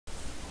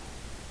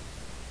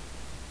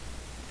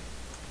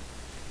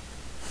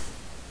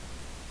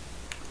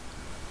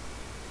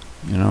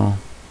You know?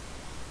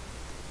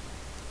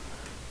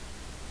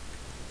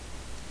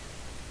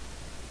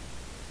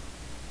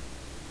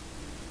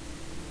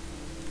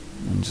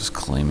 I'm just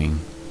claiming.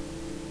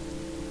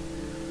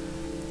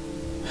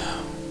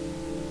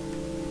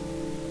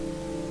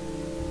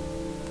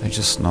 I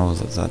just know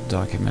that that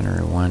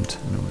documentary went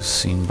and it was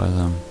seen by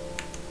them.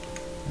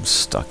 I'm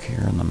stuck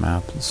here on the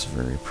map. This is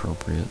very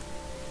appropriate.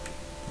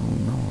 Oh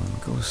no, I'm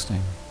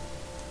ghosting.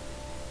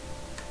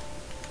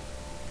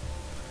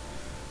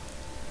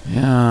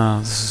 Yeah,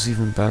 this is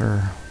even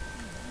better.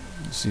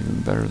 It's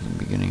even better than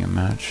beginning a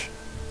match.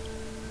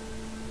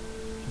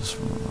 Just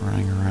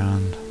running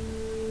around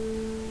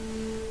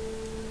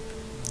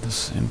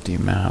this empty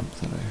map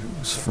that I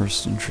was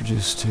first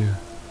introduced to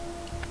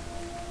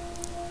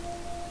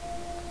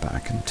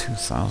back in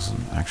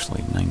 2000,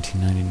 actually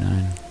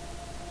 1999.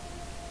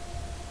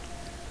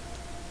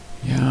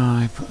 Yeah,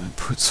 I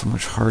put so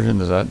much heart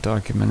into that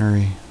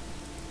documentary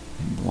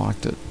and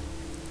blocked it.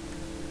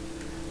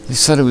 They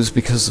said it was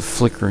because of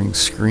flickering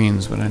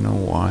screens, but I know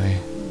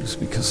why. It was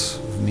because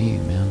of me,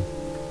 man.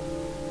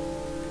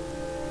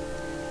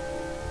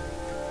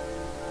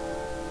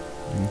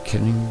 Are you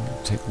kidding?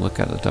 Take a look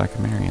at the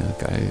documentary. The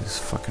guy is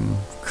fucking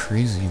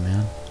crazy,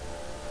 man.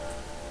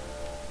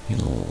 He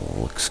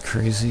looks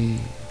crazy.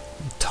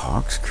 He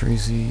talks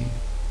crazy.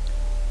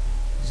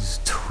 He's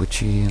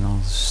twitchy and all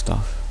this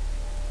stuff.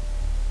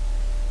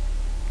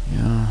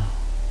 Yeah.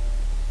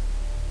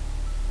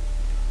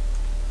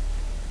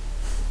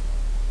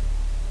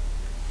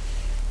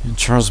 And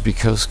Charles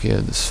Bukowski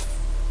had this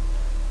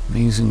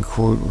amazing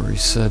quote where he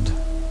said,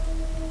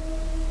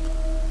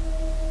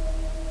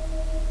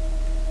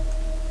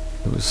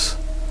 it was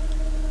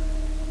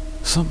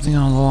something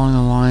along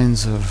the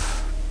lines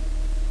of,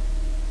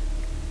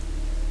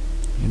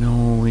 you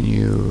know, when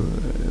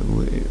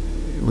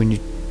you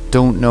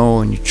don't know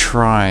and you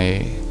try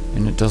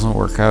and it doesn't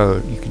work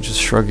out, you can just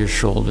shrug your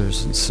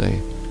shoulders and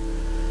say,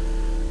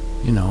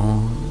 you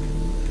know,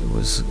 it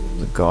was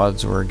the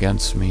gods were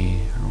against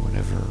me or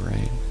whatever,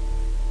 right?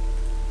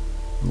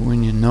 But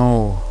when you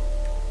know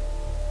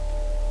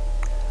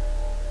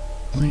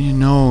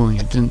and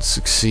you didn't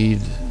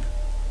succeed,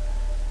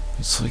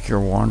 it's like you're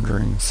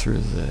wandering through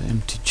the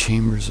empty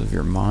chambers of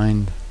your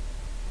mind.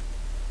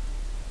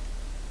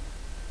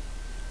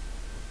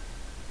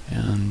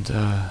 And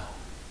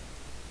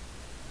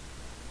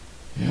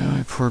yeah,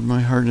 I poured my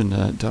heart into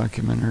that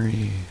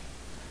documentary,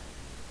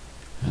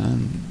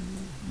 and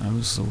I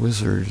was the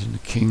wizard, and the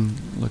king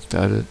looked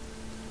at it,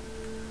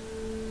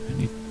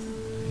 and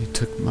he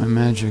took my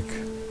magic.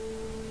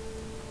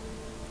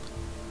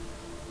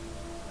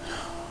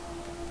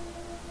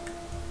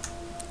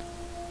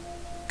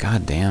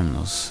 God damn,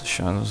 those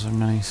shadows are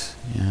nice.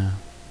 Yeah.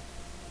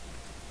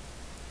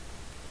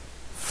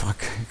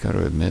 Fuck, I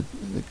gotta admit,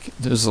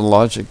 there's a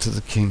logic to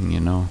the king,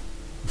 you know.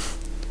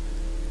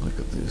 Look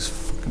at these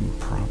fucking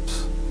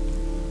props.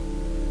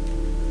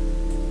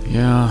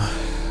 Yeah.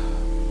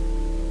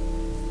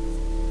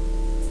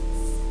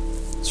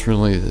 It's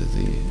really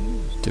the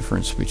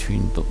difference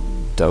between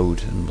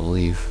doubt and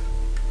belief.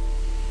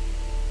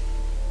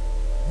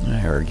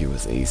 I argue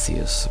with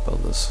atheists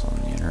about this on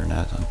the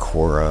internet, on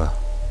Quora.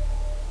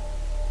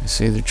 They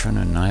say they're trying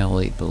to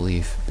annihilate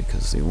belief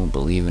because they won't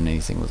believe in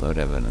anything without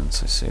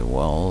evidence. I say,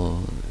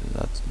 well,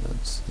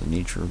 that's the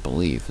nature of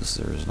belief, is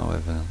there is no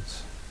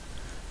evidence.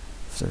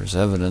 If there's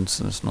evidence,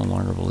 then it's no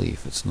longer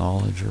belief. It's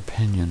knowledge or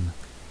opinion.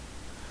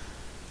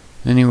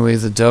 Anyway,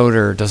 the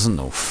doubter doesn't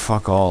know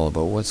fuck all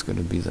about what's going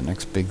to be the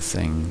next big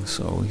thing,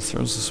 so he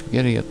throws the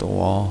spaghetti at the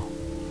wall.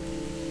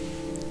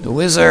 The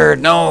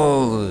wizard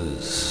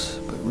knows!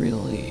 But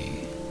really,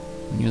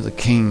 when you're the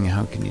king,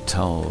 how can you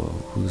tell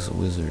who's a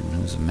wizard and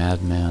who's a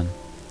madman?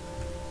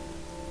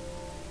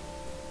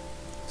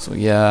 So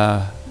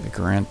yeah, I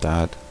grant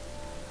that.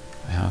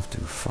 I have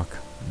to. Fuck.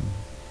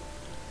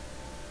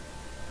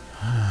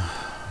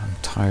 I'm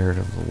tired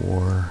of the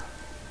war.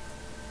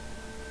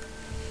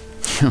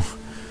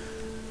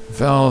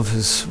 Valve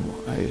is...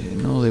 I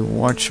know they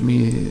watch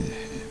me...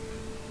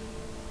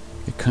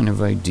 It kind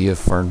of idea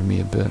farmed me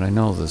a bit. I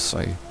know this.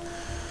 I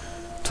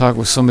talked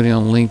with somebody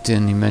on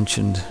LinkedIn. He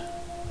mentioned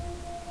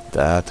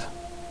that.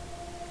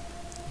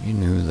 He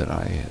knew that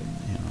I had,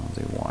 you know,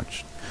 they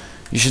watched.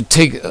 You should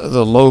take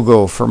the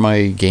logo for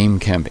my game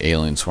camp,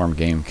 Alien Swarm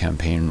game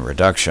campaign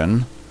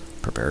reduction.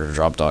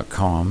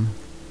 PrepareToDrop.com.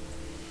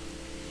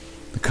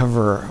 The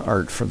cover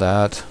art for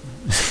that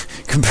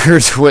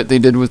compared to what they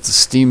did with the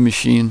Steam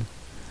Machine.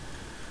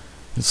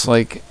 It's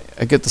like,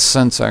 I get the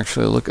sense,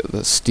 actually, look at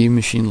the Steam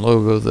Machine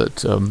logo,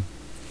 that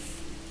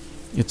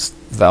it's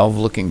Valve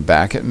looking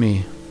back at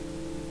me.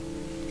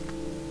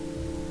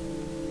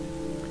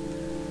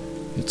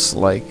 It's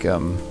like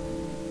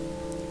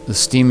the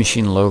Steam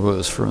Machine logo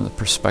is from the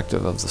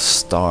perspective of the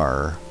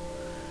star.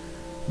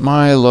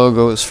 My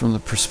logo is from the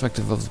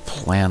perspective of the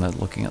planet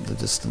looking at the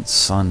distant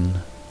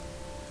sun.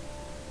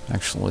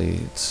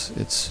 Actually,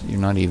 it's you're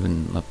not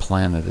even a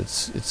planet.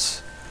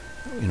 It's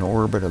in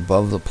orbit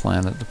above the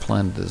planet. The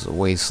planet is a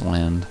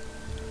wasteland.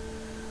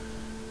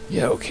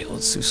 Yeah, okay,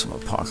 let's do some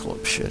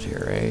apocalypse shit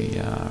here, eh?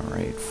 Yeah,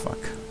 right, fuck.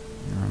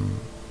 I'm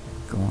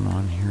going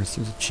on here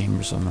through the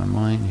chambers of my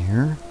mind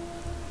here.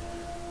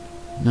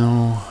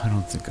 No, I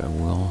don't think I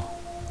will.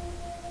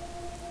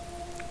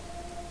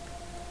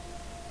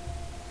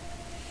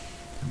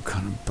 I'm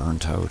kind of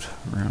burnt out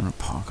around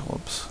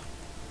apocalypse.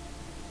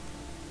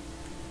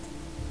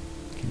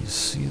 Can you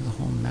see the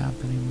whole map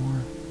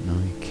anymore? No,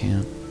 you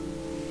can't.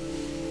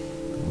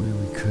 The way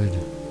we could.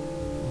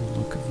 Oh,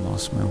 look, I've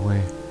lost my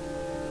way.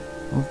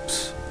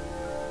 Oops.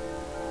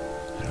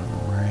 I don't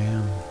know where I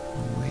am.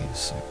 Oh, wait a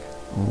sec.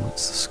 Oh,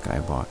 it's the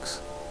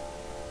skybox.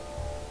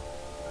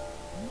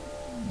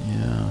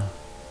 Yeah.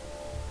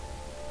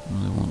 Well,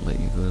 they won't let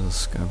you go to the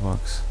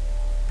skybox.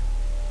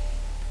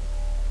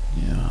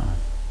 Yeah.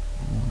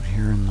 Out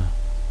here in the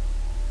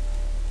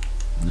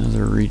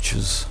nether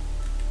reaches.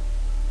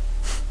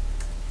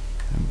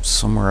 I'm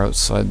somewhere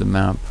outside the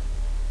map.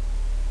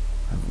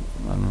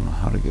 I don't know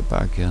how to get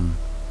back in.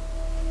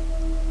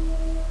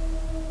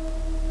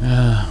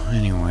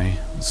 Anyway,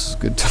 this is a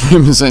good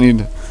time as any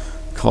to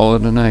call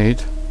it a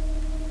night.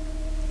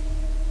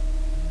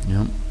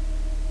 Yep.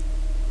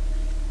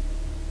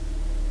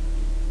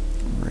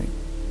 Right.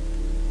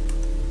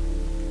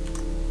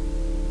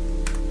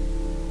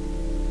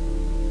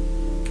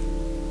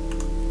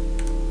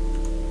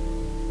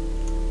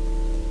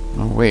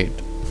 Oh, wait.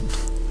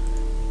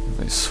 If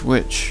I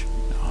switch...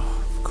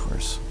 Oh, of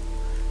course.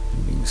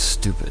 I'm being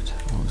stupid.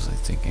 What was I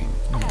thinking?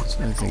 I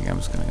think I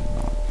was going to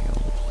not be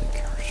able to play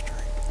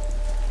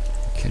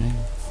CounterStrike. Kidding?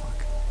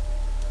 Fuck.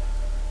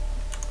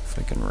 If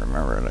I can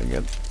remember it, I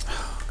get